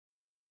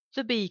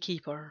THE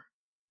BEEKEEPER.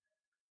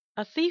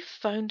 A thief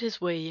found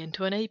his way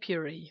into an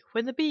apiary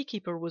when the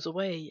beekeeper was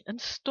away, and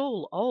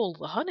stole all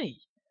the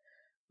honey.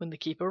 When the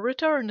keeper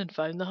returned and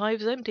found the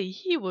hives empty,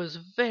 he was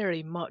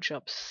very much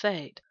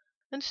upset,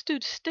 and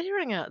stood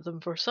staring at them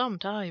for some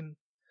time.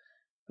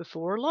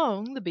 Before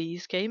long the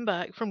bees came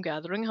back from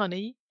gathering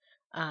honey,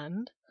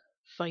 and,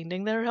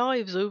 finding their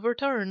hives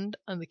overturned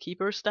and the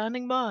keeper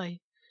standing by,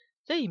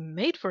 they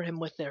made for him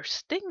with their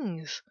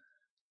stings.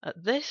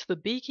 At this the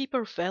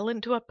beekeeper fell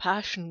into a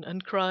passion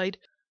and cried,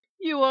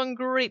 "You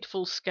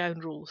ungrateful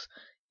scoundrels!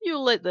 You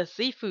let the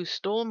thief who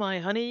stole my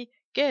honey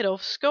get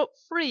off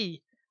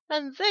scot-free,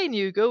 and then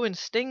you go and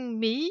sting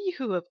me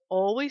who have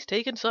always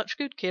taken such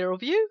good care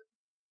of you."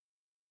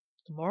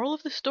 The moral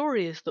of the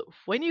story is that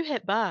when you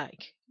hit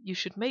back you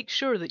should make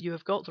sure that you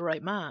have got the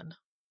right man.